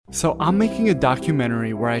So I'm making a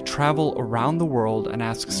documentary where I travel around the world and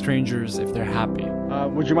ask strangers if they're happy.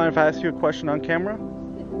 Would you mind if I ask you a question on camera?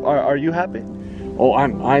 Are you happy? Oh,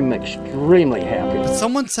 I'm extremely happy. But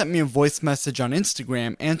someone sent me a voice message on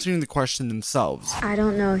Instagram answering the question themselves. I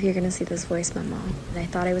don't know if you're gonna see this voice memo, but I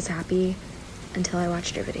thought I was happy until I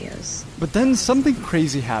watched your videos. But then something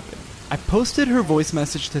crazy happened. I posted her voice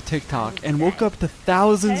message to TikTok and woke up to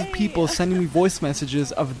thousands of people sending me voice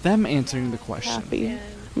messages of them answering the question. Happy.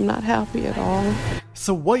 I'm not happy at all.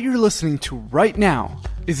 So what you're listening to right now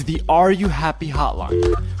is the Are You Happy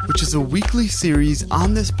Hotline, which is a weekly series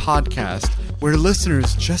on this podcast where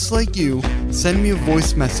listeners just like you send me a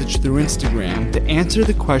voice message through Instagram to answer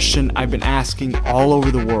the question I've been asking all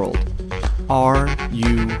over the world. Are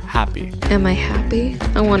you happy? Am I happy?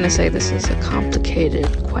 I want to say this is a complicated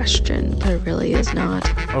question, but it really is not.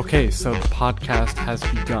 Okay, so the podcast has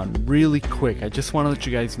begun really quick. I just want to let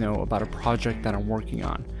you guys know about a project that I'm working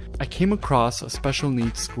on. I came across a special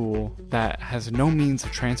needs school that has no means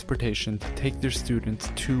of transportation to take their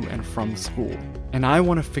students to and from school. And I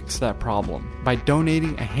want to fix that problem by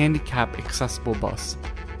donating a handicap accessible bus.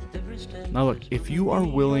 Now look, if you are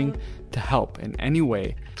willing to help in any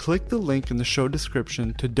way, click the link in the show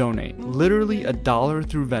description to donate. Literally $1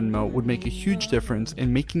 through Venmo would make a huge difference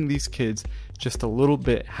in making these kids just a little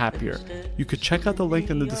bit happier. You could check out the link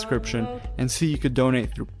in the description and see you could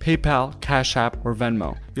donate through PayPal, Cash App, or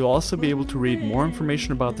Venmo. You'll also be able to read more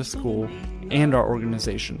information about the school and our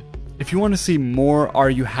organization. If you want to see more Are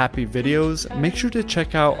You Happy videos, make sure to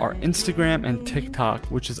check out our Instagram and TikTok,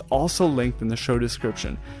 which is also linked in the show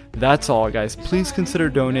description. That's all, guys. Please consider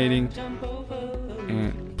donating.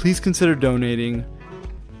 And please consider donating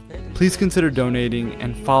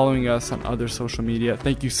and following us on other social media.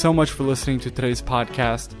 Thank you so much for listening to today's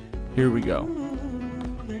podcast. Here we go.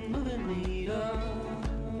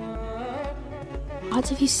 Odds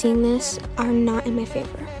of you seeing this are not in my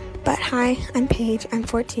favor. But hi, I'm Paige, I'm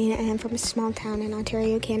 14, and I'm from a small town in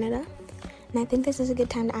Ontario, Canada. And I think this is a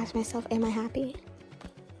good time to ask myself, am I happy?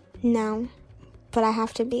 No, but I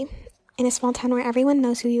have to be. In a small town where everyone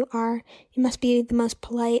knows who you are, you must be the most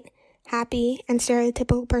polite, happy, and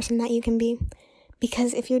stereotypical person that you can be.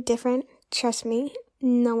 Because if you're different, trust me,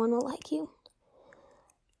 no one will like you.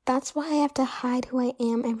 That's why I have to hide who I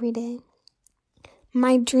am every day.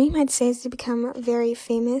 My dream, I'd say, is to become very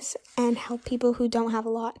famous and help people who don't have a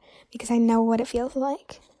lot, because I know what it feels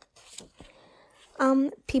like.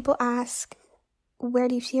 People ask, where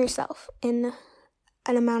do you see yourself in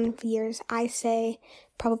an amount of years? I say,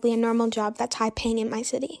 probably a normal job that's high paying in my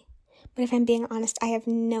city. But if I'm being honest, I have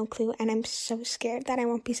no clue, and I'm so scared that I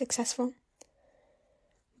won't be successful.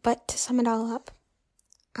 But to sum it all up,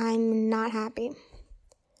 I'm not happy,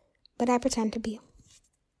 but I pretend to be.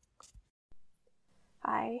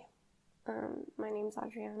 Hi, my name's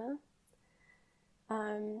Adriana,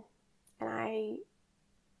 and I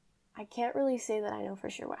can't really say that I know for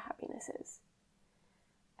sure what happiness is.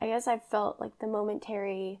 I guess I've felt like the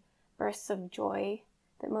momentary bursts of joy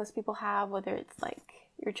that most people have, whether it's like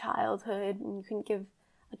your childhood and you couldn't give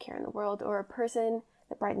a care in the world, or a person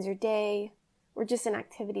that brightens your day, or just an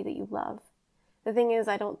activity that you love. The thing is,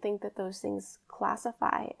 I don't think that those things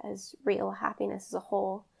classify as real happiness as a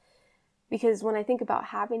whole. Because when I think about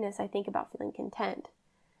happiness, I think about feeling content.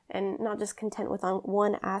 And not just content with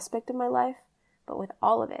one aspect of my life, but with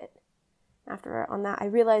all of it. After on that, I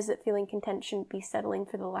realized that feeling content shouldn't be settling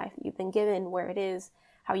for the life that you've been given, where it is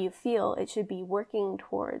how you feel. It should be working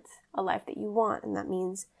towards a life that you want. And that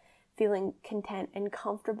means feeling content and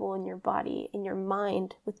comfortable in your body, in your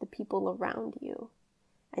mind, with the people around you.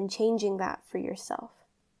 And changing that for yourself.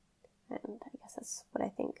 And I guess that's what I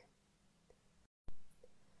think.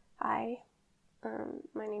 Hi,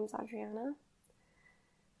 my name's Adriana,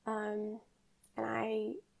 and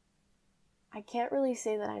I can't really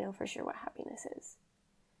say that I know for sure what happiness is.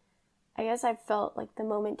 I guess I've felt like the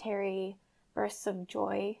momentary bursts of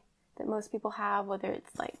joy that most people have, whether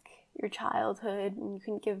it's like your childhood and you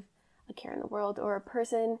couldn't give a care in the world, or a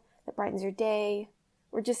person that brightens your day,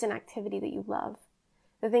 or just an activity that you love.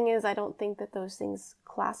 The thing is, I don't think that those things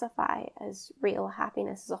classify as real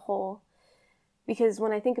happiness as a whole. Because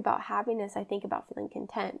when I think about happiness, I think about feeling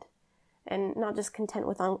content. And not just content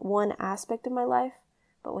with one aspect of my life,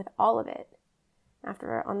 but with all of it.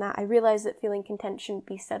 After on that, I realized that feeling content shouldn't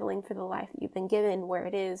be settling for the life that you've been given, where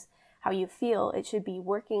it is how you feel. It should be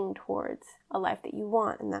working towards a life that you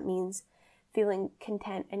want. And that means feeling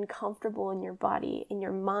content and comfortable in your body, in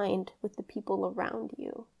your mind, with the people around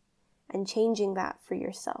you. And changing that for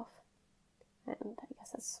yourself. And I guess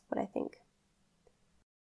that's what I think.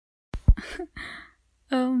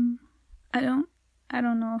 I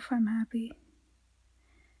don't know if I'm happy.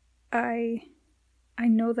 I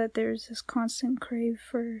know that there's this constant crave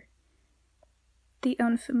for the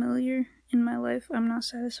unfamiliar in my life. I'm not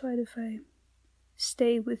satisfied if I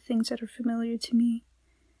stay with things that are familiar to me.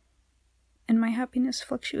 And my happiness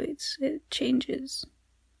fluctuates. It changes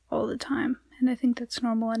all the time. And I think that's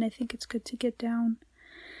normal, and I think it's good to get down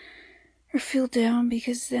or feel down,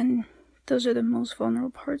 because then those are the most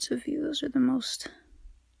vulnerable parts of you. Those are the most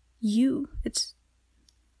you. It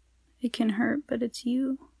can hurt, but it's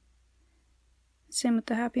you. Same with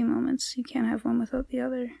the happy moments. You can't have one without the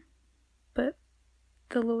other. But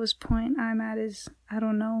the lowest point I'm at is I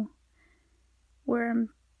don't know where I'm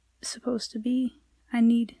supposed to be. I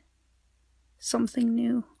need something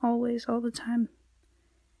new, always, all the time.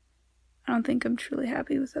 I don't think I'm truly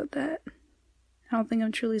happy without that. I don't think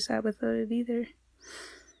I'm truly sad without it either.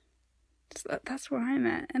 So that's where I'm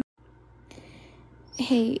at.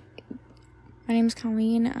 Hey, my name's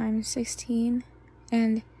Colleen. I'm 16,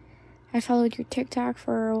 and I followed your TikTok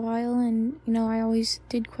for a while, and I always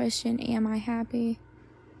did question, am I happy?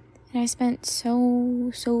 And I spent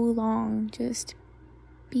so long just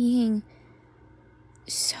being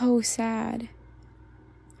so sad.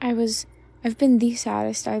 I've been the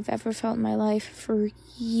saddest I've ever felt in my life for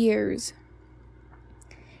years.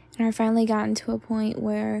 And I finally gotten to a point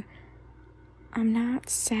where I'm not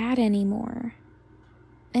sad anymore.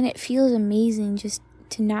 And it feels amazing just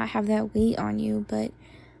to not have that weight on you, but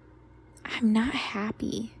I'm not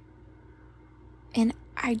happy. And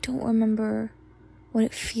I don't remember what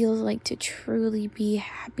it feels like to truly be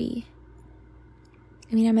happy.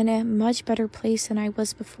 I mean, I'm in a much better place than I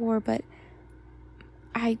was before, but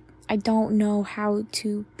I don't know how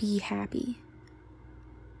to be happy.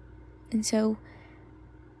 And so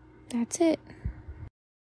that's it.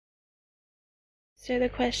 So the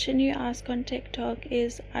question you ask on TikTok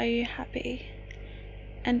is, are you happy?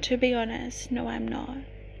 And to be honest, no, I'm not.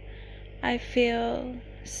 I feel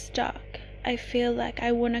stuck. I feel like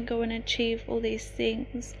I want to go and achieve all these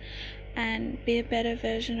things and be a better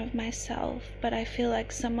version of myself, but I feel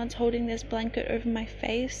like someone's holding this blanket over my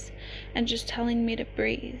face and just telling me to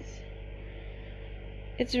breathe.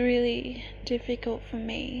 It's really difficult for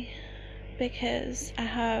me because I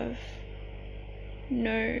have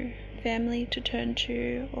no family to turn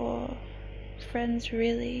to or friends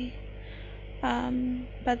really.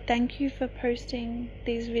 But thank you for posting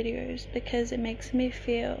these videos because it makes me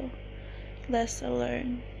feel less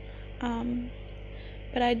alone.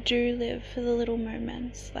 But I do live for the little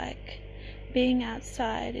moments, like being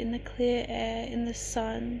outside in the clear air, in the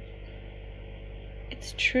sun.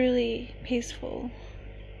 It's truly peaceful,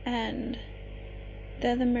 and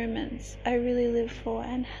they're the moments I really live for,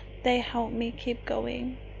 and they help me keep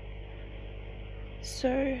going.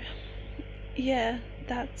 So yeah,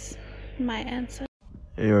 that's my answer.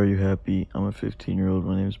 Hey, are you happy? I'm a 15-year-old.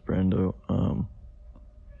 My name's Brando.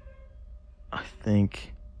 I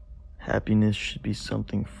think happiness should be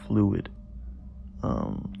something fluid.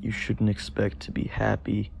 You shouldn't expect to be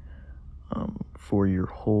happy for your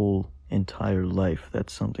whole entire life.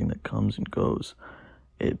 That's something that comes and goes.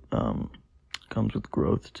 It comes with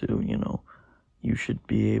growth too, You should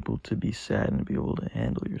be able to be sad and be able to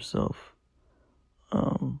handle yourself.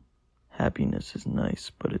 Happiness is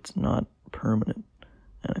nice, but it's not permanent.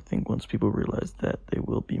 And I think once people realize that, they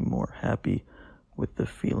will be more happy with the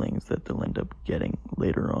feelings that they'll end up getting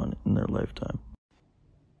later on in their lifetime.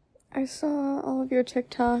 I saw all of your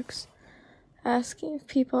TikToks asking if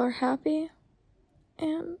people are happy,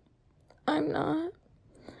 and I'm not.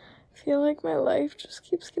 I feel like my life just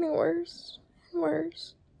keeps getting worse and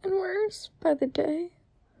worse and worse by the day.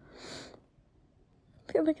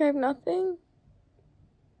 I feel like I have nothing.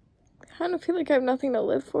 I kind of feel like I have nothing to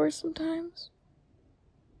live for sometimes.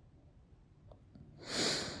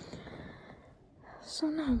 So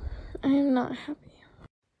no, I am not happy.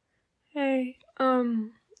 Hey,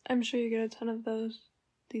 I'm sure you get a ton of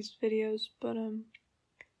these videos, but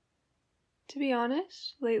to be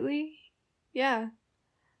honest, lately, yeah,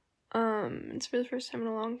 it's for the first time in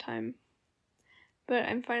a long time, but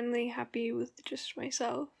I'm finally happy with just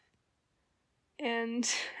myself, and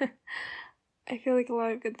I feel like a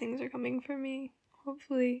lot of good things are coming for me.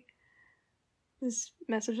 Hopefully, this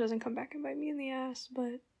message doesn't come back and bite me in the ass,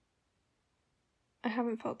 but I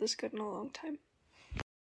haven't felt this good in a long time.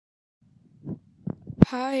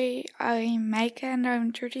 Hi, I'm Micah and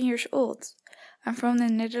I'm 13 years old. I'm from the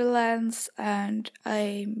Netherlands and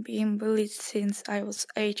I'm being bullied since I was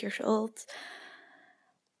 8 years old.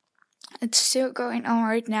 It's still going on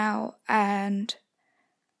right now and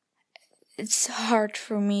it's hard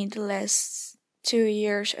for me the last 2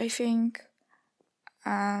 years, I think.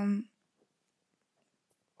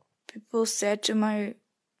 People said to my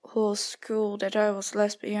whole school that I was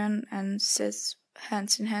lesbian and sit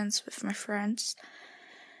hands in hands with my friends.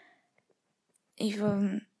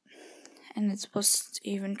 And it was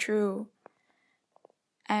even true.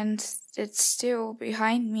 And it's still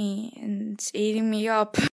behind me and it's eating me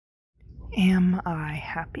up. Am I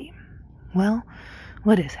happy? Well,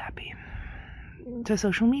 what is happy? To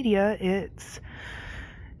social media, it's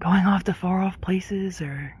going off to far-off places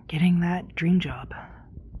or getting that dream job.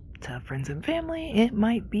 To friends and family, it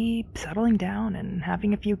might be settling down and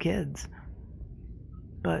having a few kids.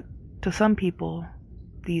 But to some people,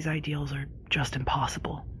 these ideals are just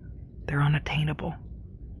impossible. They're unattainable.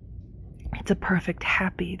 It's a perfect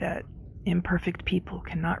happy that imperfect people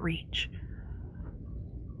cannot reach.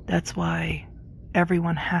 That's why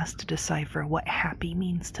everyone has to decipher what happy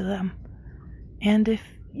means to them. And if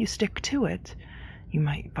you stick to it, you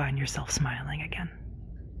might find yourself smiling again.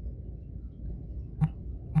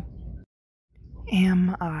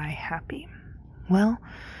 Am I happy? Well,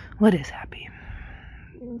 what is happy?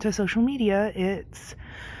 To social media, it's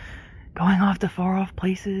going off to far-off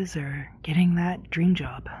places or getting that dream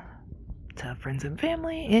job. To friends and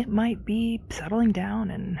family, it might be settling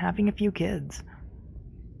down and having a few kids.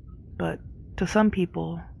 But to some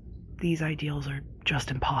people, these ideals are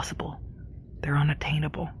just impossible. They're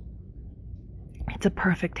unattainable. It's a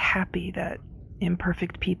perfect happy that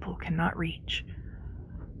imperfect people cannot reach.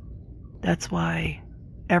 That's why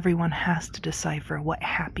everyone has to decipher what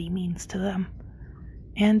happy means to them.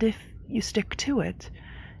 And if you stick to it,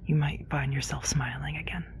 you might find yourself smiling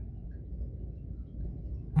again.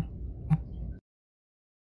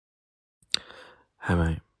 Hey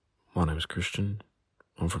mate, my name is Christian.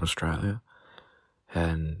 I'm from Australia,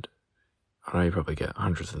 and I know you probably get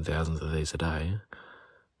hundreds and thousands of these a day,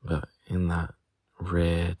 but in that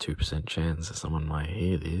rare 2% chance that someone might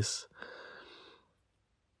hear this,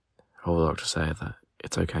 I would like to say that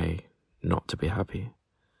it's okay not to be happy.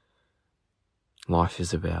 Life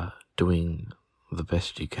is about doing the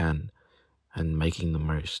best you can and making the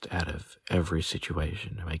most out of every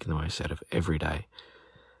situation, and making the most out of every day.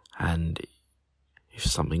 And if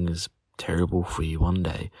something is terrible for you one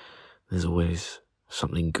day, there's always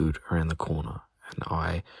something good around the corner. And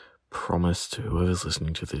I promise to whoever's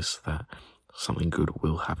listening to this that something good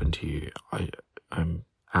will happen to you. I'm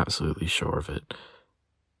absolutely sure of it.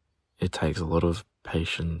 It takes a lot of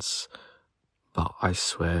patience, but I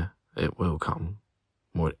swear it will come.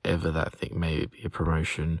 Whatever that thing may be, a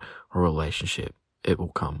promotion or a relationship, it will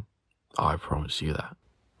come. I promise you that.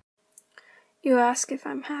 You ask if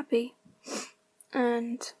I'm happy,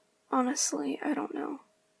 and honestly, I don't know.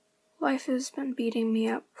 Life has been beating me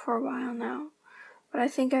up for a while now, but I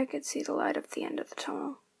think I could see the light at the end of the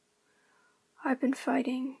tunnel. I've been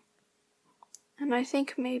fighting, and I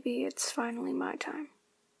think maybe it's finally my time.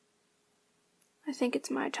 I think it's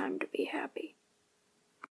my time to be happy.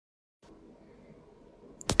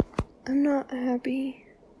 I'm not happy.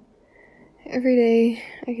 Every day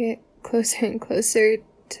I get closer and closer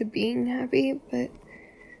to being happy, but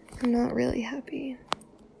I'm not really happy.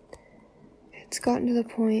 It's gotten to the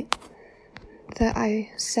point that I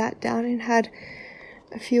sat down and had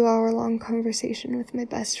a few hour-long conversation with my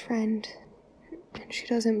best friend, and she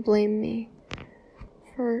doesn't blame me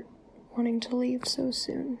for wanting to leave so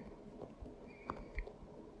soon.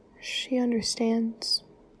 She understands.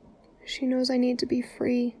 She knows I need to be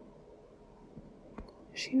free.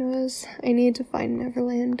 She knows I need to find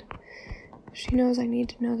Neverland. She knows I need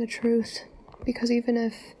to know the truth, because even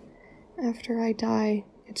if after I die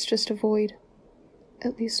it's just a void,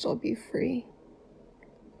 at least I'll be free.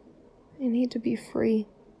 I need to be free.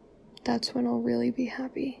 That's when I'll really be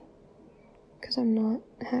happy, because I'm not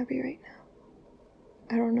happy right now.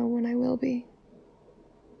 I don't know when I will be.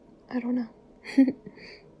 I don't know.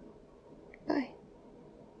 Bye.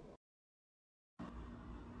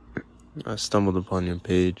 I stumbled upon your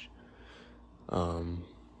page, and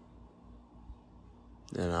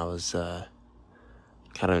I was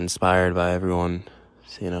kind of inspired by everyone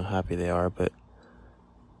seeing how happy they are, but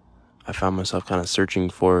I found myself kind of searching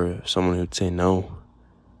for someone who'd say no.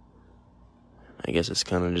 I guess it's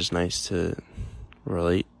kind of just nice to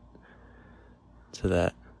relate to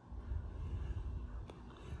that,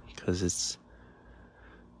 because it's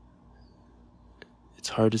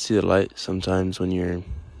hard to see the light sometimes when you're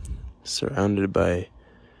surrounded by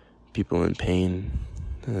people in pain,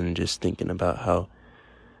 and just thinking about how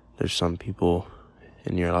there's some people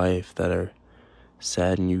in your life that are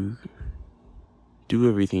sad, and you do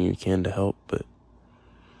everything you can to help,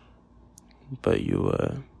 but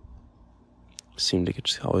you seem to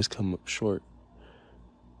just always come up short.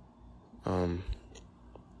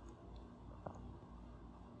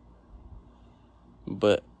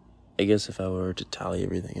 But I guess if I were to tally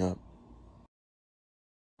everything up,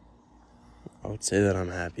 I would say that I'm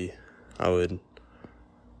happy. I would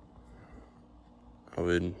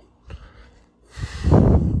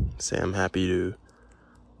say I'm happy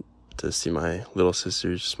to see my little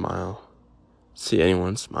sisters smile. See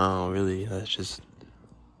anyone smile, really, that's just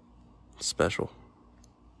special.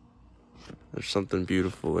 There's something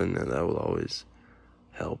beautiful in there that will always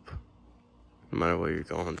help, no matter what you're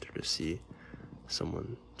going through, to see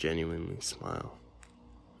someone genuinely smile.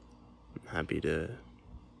 I'm happy to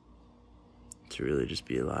really just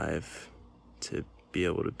be alive, to be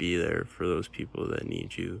able to be there for those people that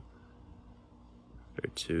need you, or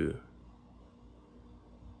to,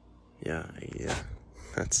 yeah,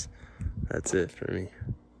 that's it for me.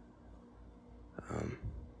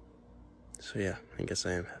 So yeah, I guess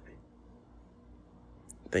I am happy.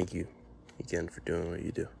 Thank you again for doing what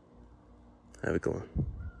you do. Have a good one.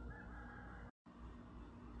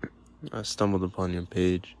 I stumbled upon your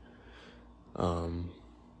page, and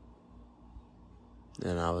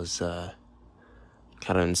I was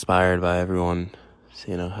kind of inspired by everyone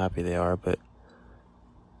seeing how happy they are, but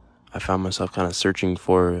I found myself kind of searching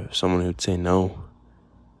for someone who'd say no.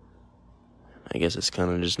 I guess it's kind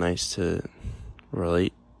of just nice to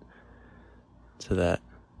relate to that,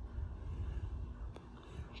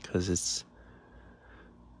 because it's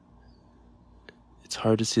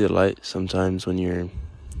hard to see the light sometimes when you're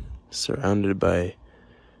surrounded by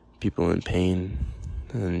people in pain,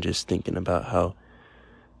 and just thinking about how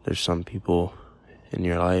there's some people in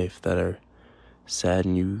your life that are sad,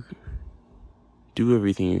 and you do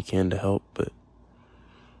everything you can to help,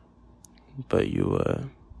 but you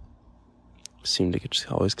seem to just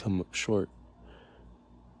always come up short.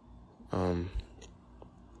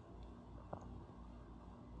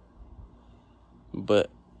 But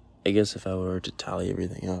I guess if I were to tally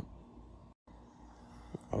everything up,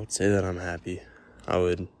 I would say that I'm happy. I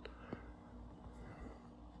would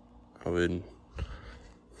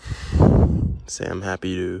say I'm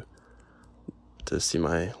happy to see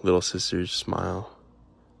my little sisters smile.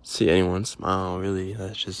 See anyone smile, really,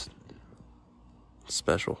 that's just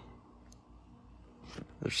special.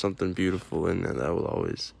 There's something beautiful in there that will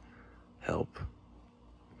always help,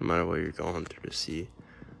 no matter what you're going through, to see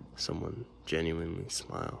someone genuinely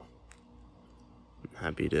smile. I'm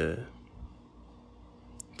happy to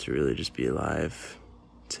really just be alive,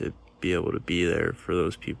 to be able to be there for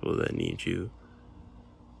those people that need you,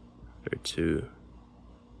 or to,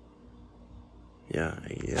 yeah,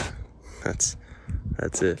 that's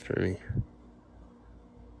it for me.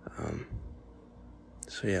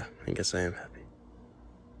 So yeah, I guess I am happy.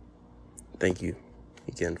 Thank you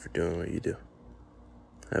again for doing what you do.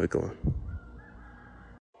 Have a good one.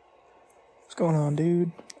 What's going on,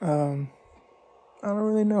 dude? I don't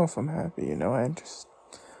really know if I'm happy, I just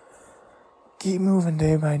keep moving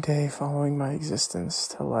day by day, following my existence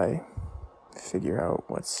till I figure out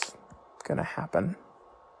what's gonna happen.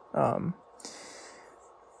 I'm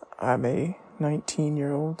a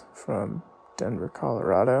 19-year-old from Denver,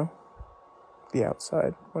 Colorado. The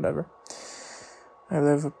outside, whatever. I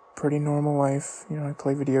live a pretty normal life. I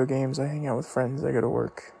play video games, I hang out with friends, I go to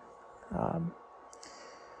work.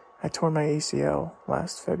 I tore my ACL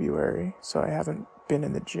last February, so I haven't been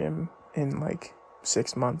in the gym in like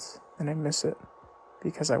 6 months, and I miss it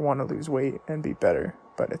because I want to lose weight and be better,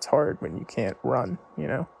 but it's hard when you can't run,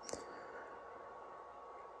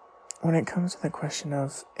 When it comes to the question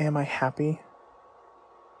of, am I happy?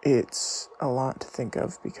 It's a lot to think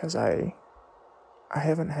of because I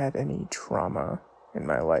haven't had any trauma in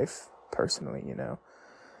my life personally,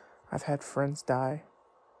 I've had friends die.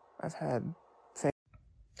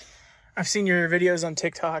 I've seen your videos on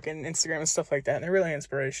TikTok and Instagram and stuff like that, and they're really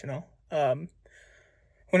inspirational. When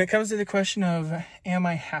it comes to the question of, am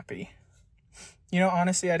I happy?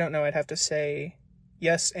 Honestly, I don't know. I'd have to say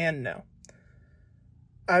yes and no.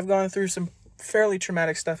 I've gone through some fairly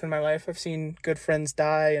traumatic stuff in my life. I've seen good friends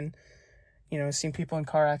die and, seen people in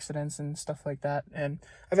car accidents and stuff like that. And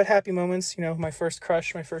I've had happy moments, my first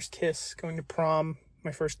crush, my first kiss, going to prom,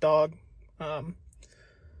 my first dog.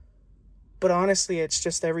 But honestly, it's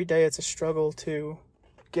just every day it's a struggle to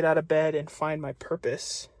get out of bed and find my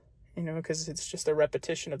purpose, because it's just a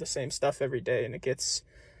repetition of the same stuff every day, and it gets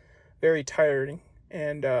very tiring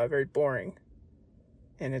and very boring.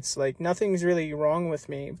 And it's like nothing's really wrong with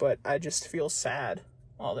me, but I just feel sad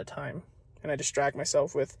all the time. And I distract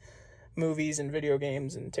myself with movies and video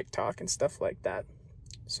games and TikTok and stuff like that.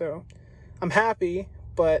 So I'm happy,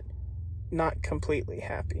 but not completely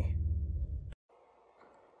happy.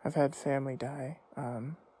 I've had family die,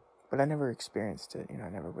 but I never experienced it. I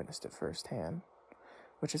never witnessed it firsthand,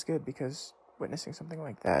 which is good because witnessing something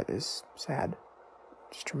like that is sad.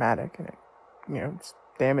 It's traumatic, and it, it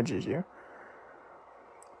damages you.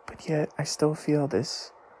 But yet, I still feel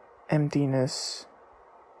this emptiness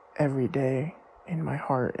every day in my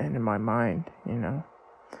heart and in my mind,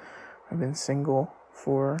 I've been single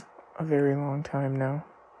for a very long time now,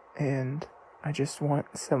 and I just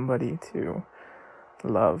want somebody to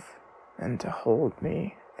love and to hold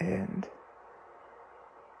me and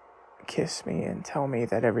kiss me and tell me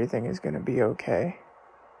that everything is going to be okay,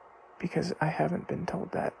 because I haven't been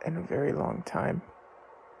told that in a very long time,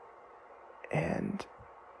 and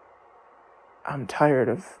I'm tired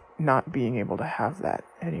of not being able to have that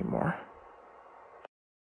anymore.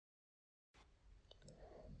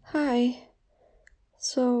 Hi.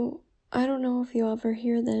 So, I don't know if you'll ever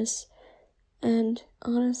hear this, and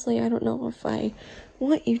honestly, I don't know if I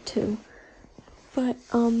want you to, but,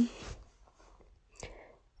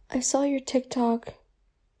 I saw your TikTok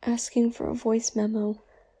asking for a voice memo,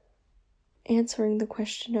 answering the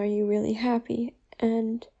question, are you really happy?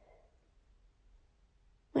 And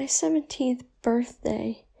my 17th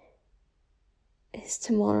birthday is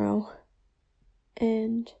tomorrow,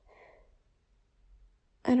 and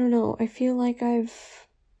I don't know, I feel like I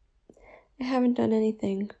haven't done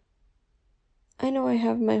anything. I know I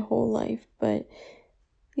have my whole life, but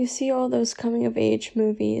you see all those coming of age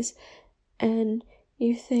movies, and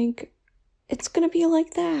you think, it's gonna be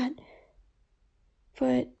like that.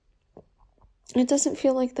 But it doesn't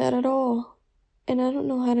feel like that at all, and I don't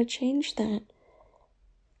know how to change that.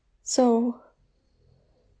 So,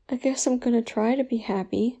 I guess I'm gonna try to be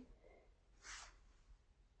happy.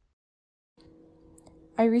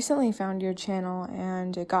 I recently found your channel,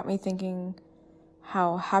 and it got me thinking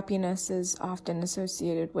how happiness is often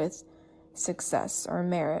associated with success or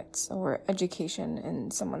merits or education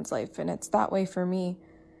in someone's life, and it's that way for me.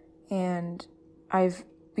 And I've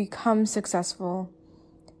become successful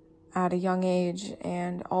at a young age,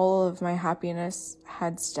 and all of my happiness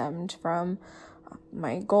had stemmed from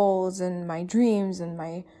my goals and my dreams and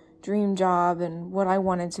my dream job and what I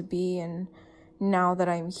wanted to be. And now that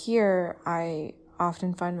I'm here, I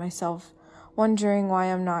often find myself wondering why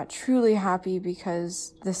I'm not truly happy,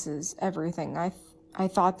 because this is everything I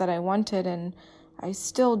thought that I wanted, and I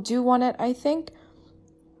still do want it, I think.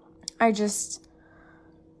 I just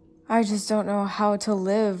don't know how to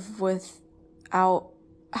live without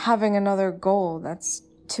having another goal that's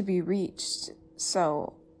to be reached.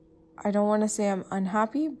 So I don't want to say I'm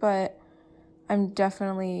unhappy, but I'm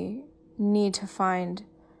definitely need to find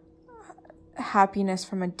happiness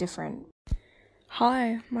from a different.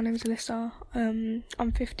 Hi, my name's Alyssa.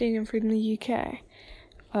 I'm 15 and from the UK.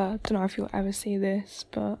 Don't know if you'll ever see this,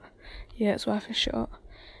 but yeah, it's worth a shot.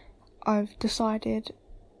 I've decided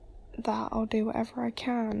that I'll do whatever I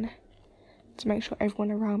can to make sure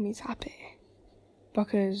everyone around me is happy,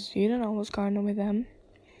 because you don't know what's going on with them,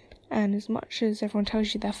 and as much as everyone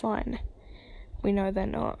tells you they're fine, we know they're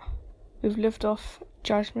not. We've lived off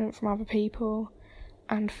judgment from other people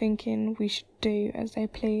and thinking we should do as they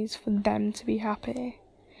please for them to be happy.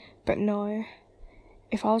 But no,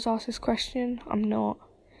 if I was asked this question, I'm not.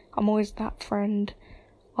 I'm always that friend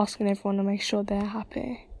asking everyone to make sure they're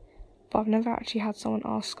happy. But I've never actually had someone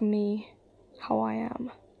ask me how I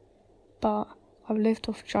am. But I've lived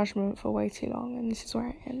off judgment for way too long, and this is where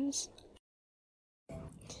it ends.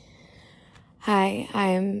 Hi,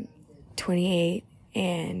 I'm 28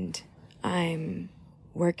 and I'm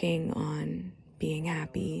working on being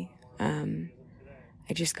happy.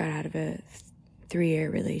 I just got out of a 3-year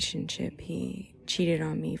relationship. He cheated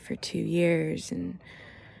on me for 2 years and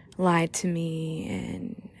lied to me,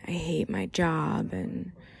 and I hate my job,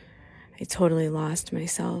 and I totally lost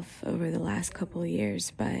myself over the last couple of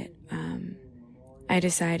years. But I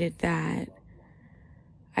decided that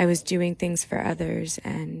I was doing things for others,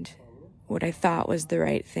 and what I thought was the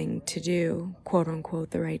right thing to do, quote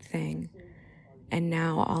unquote, the right thing. And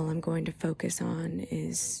now all I'm going to focus on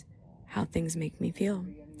is how things make me feel.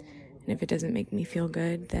 And if it doesn't make me feel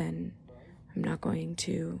good, then I'm not going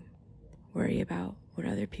to worry about what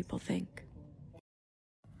other people think.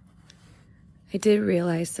 I did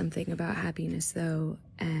realize something about happiness, though,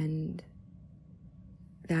 and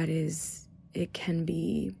that is it can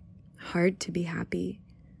be hard to be happy.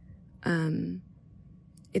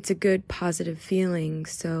 It's a good, positive feeling,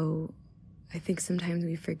 so I think sometimes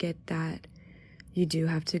we forget that you do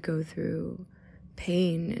have to go through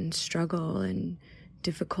pain and struggle and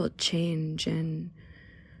difficult change and,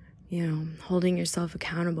 holding yourself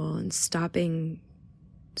accountable and stopping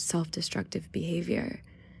self-destructive behavior.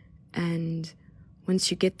 And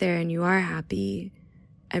once you get there and you are happy,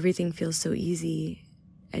 everything feels so easy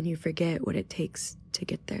and you forget what it takes to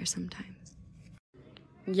get there sometimes.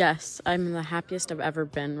 Yes, I'm the happiest I've ever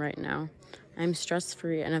been right now. I'm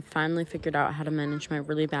stress-free and have finally figured out how to manage my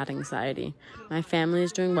really bad anxiety. My family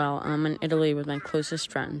is doing well, and I'm in Italy with my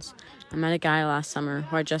closest friends. I met a guy last summer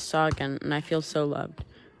who I just saw again, and I feel so loved.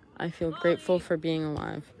 I feel grateful for being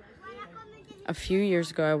alive. A few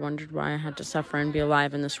years ago, I wondered why I had to suffer and be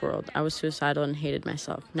alive in this world. I was suicidal and hated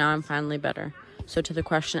myself. Now I'm finally better. So to the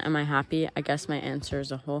question, am I happy? I guess my answer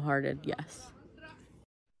is a wholehearted yes.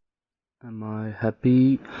 Am I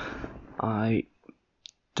happy? I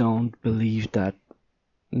don't believe that.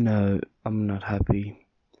 No, I'm not happy.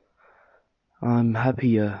 I'm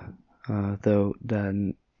happier, though,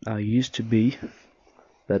 than I used to be,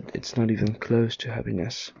 but it's not even close to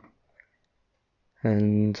happiness.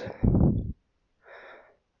 And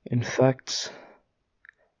in fact,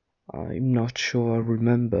 I'm not sure I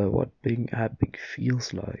remember what being happy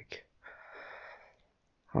feels like.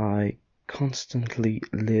 I constantly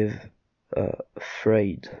live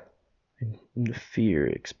afraid, in the fear,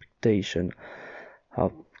 expectation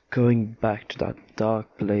of going back to that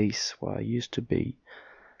dark place where I used to be.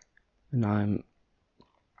 And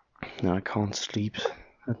I can't sleep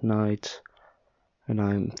at night, and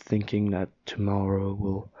I'm thinking that tomorrow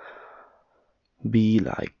will be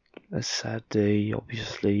like a sad day,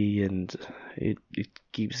 obviously, and it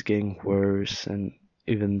keeps getting worse. And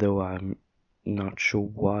even though I'm not sure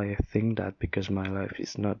why I think that, because my life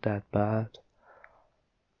is not that bad.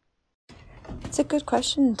 It's a good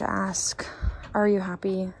question to ask. Are you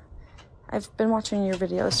happy? I've been watching your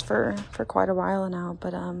videos for quite a while now,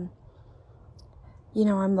 but you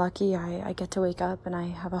know, I'm lucky. I get to wake up and I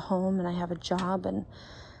have a home and I have a job and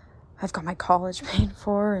I've got my college paid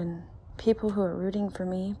for and people who are rooting for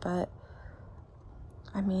me, but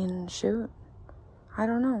I mean, shoot, I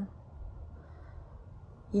don't know.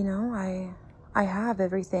 You know, I have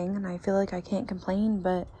everything and I feel like I can't complain,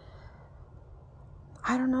 but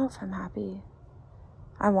I don't know if I'm happy.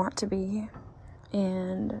 I want to be,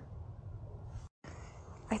 and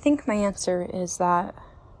I think my answer is that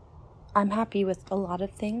I'm happy with a lot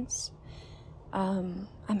of things. I'm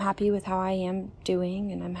happy with how I am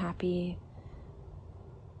doing, and I'm happy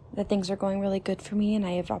that things are going really good for me and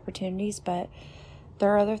I have opportunities, but there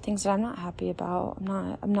are other things that I'm not happy about.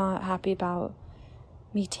 I'm not happy about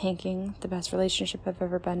me tanking the best relationship I've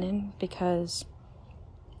ever been in because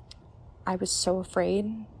I was so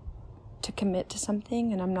afraid to commit to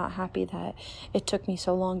something, and I'm not happy that it took me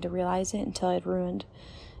so long to realize it until I'd ruined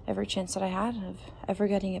every chance that I had of ever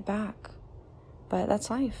getting it back. But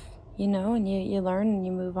that's life, you know, and you learn and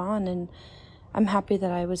you move on, and I'm happy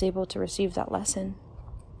that I was able to receive that lesson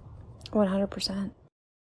 100%.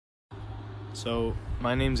 So,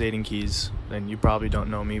 my name's Aiden Keys, and you probably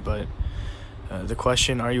don't know me, but the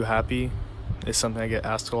question, are you happy, is something I get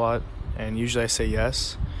asked a lot, and usually I say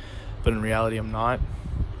yes, but in reality I'm not,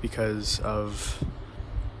 because of,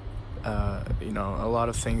 you know, a lot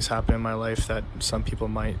of things happen in my life that some people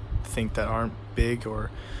might think that aren't big or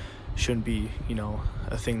shouldn't be, you know,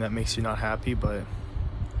 a thing that makes you not happy, but,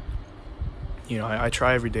 you know, I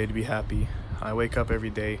try every day to be happy. I wake up every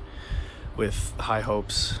day with high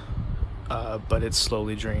hopes, but it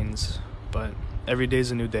slowly drains. But every day is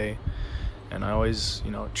a new day, and I always, you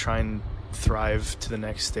know, try and thrive to the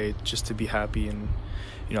next state just to be happy. And,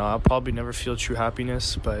 you know, I'll probably never feel true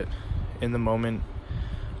happiness, but in the moment,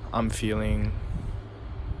 I'm feeling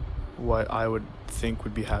what I would think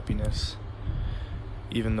would be happiness,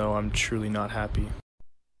 even though I'm truly not happy.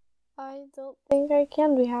 I don't think I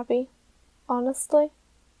can be happy, honestly.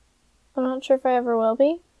 I'm not sure if I ever will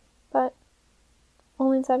be, but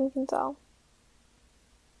only time can tell.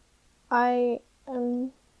 I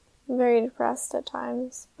am very depressed at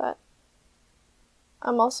times, but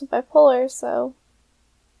I'm also bipolar, so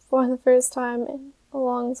for the first time in a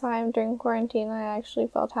long time during quarantine, I actually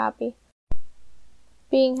felt happy.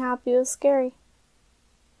 Being happy was scary.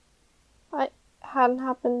 It hadn't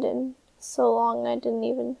happened in so long, I didn't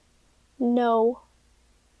even know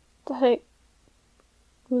that it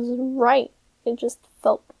was right. It just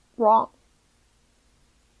felt wrong.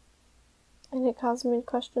 And it caused me to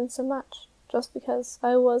question so much, just because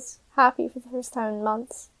I was happy for the first time in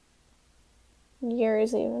months.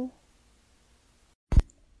 Years even.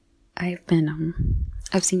 I've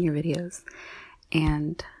seen your videos,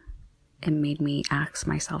 and it made me ask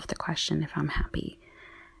myself the question if I'm happy.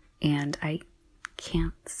 And I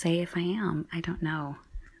can't say if I am. I don't know.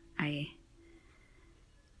 I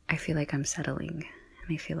feel like I'm settling,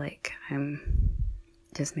 and I feel like I'm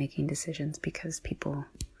just making decisions because people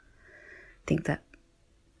think that,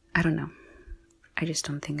 I don't know. I just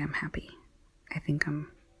don't think I'm happy. I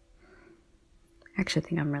actually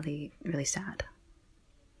think I'm really, really sad.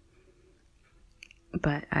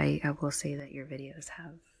 But I will say that your videos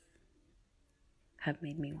have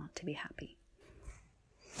made me want to be happy.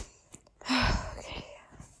 Okay.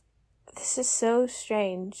 This is so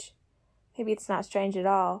strange. Maybe it's not strange at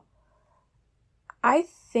all. I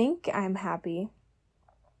think I'm happy.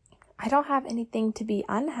 I don't have anything to be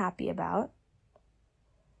unhappy about.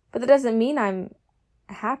 But that doesn't mean I'm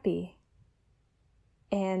happy.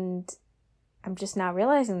 And I'm just now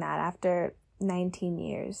realizing that after 19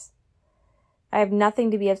 years. I have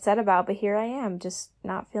nothing to be upset about, but here I am, just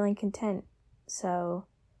not feeling content. So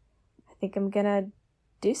I think I'm gonna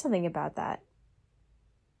do something about that.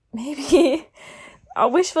 Maybe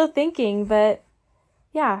wishful thinking, but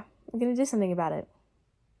yeah, I'm gonna do something about it.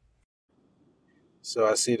 So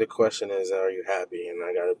I see the question is, are you happy? And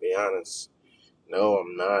I gotta be honest, no,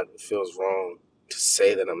 I'm not. It feels wrong to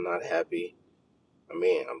say that I'm not happy. I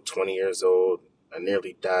mean, I'm 20 years old. I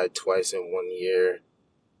nearly died twice in 1 year,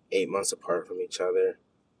 8 months apart from each other.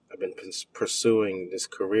 I've been pursuing this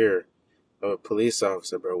career of a police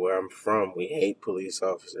officer, but where I'm from, we hate police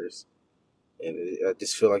officers. And I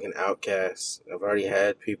just feel like an outcast. I've already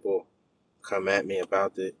had people come at me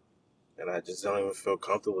about it, and I just don't even feel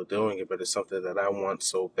comfortable doing it, but it's something that I want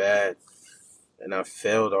so bad, and I've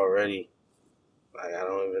failed already. Like, I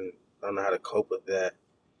don't know how to cope with that.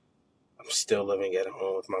 I'm still living at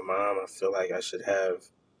home with my mom. I feel like I should have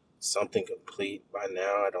something complete by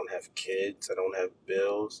now. I don't have kids. I don't have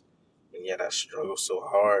bills, and yet I struggle so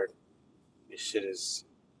hard. This shit is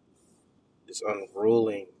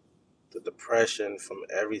unruling. The depression from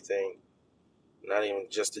everything, not even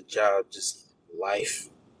just a job, just life.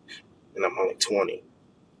 And I'm only 20.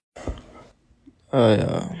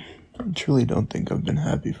 I truly don't think I've been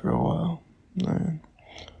happy for a while. I've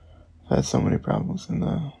had so many problems in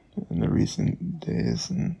the recent days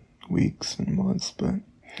and weeks and months, but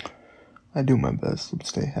I do my best to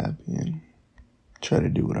stay happy and try to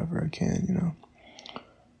do whatever I can, you know.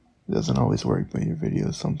 It doesn't always work, but your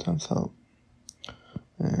videos sometimes help.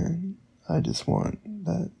 And I just want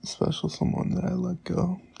that special someone that I let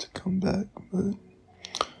go to come back, but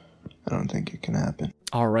I don't think it can happen.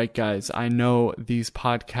 All right, guys, I know these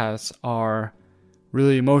podcasts are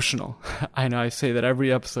really emotional. I know I say that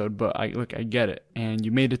every episode, but I get it. And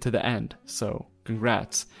you made it to the end, so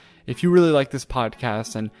congrats. If you really like this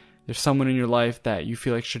podcast and there's someone in your life that you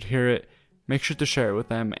feel like should hear it, make sure to share it with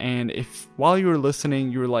them. And if while you were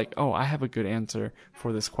listening, you were like, oh, I have a good answer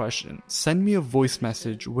for this question, send me a voice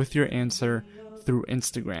message with your answer through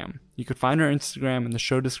Instagram. You could find our Instagram in the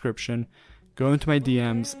show description. Go into my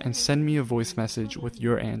DMs and send me a voice message with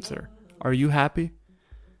your answer. Are you happy?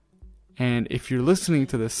 And if you're listening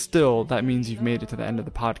to this still, that means you've made it to the end of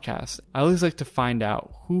the podcast. I always like to find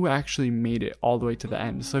out who actually made it all the way to the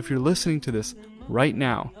end. So if you're listening to this right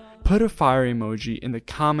now, put a fire emoji in the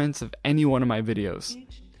comments of any one of my videos.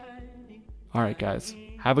 Alright guys,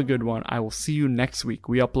 have a good one. I will see you next week.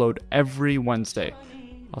 We upload every Wednesday.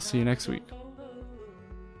 I'll see you next week.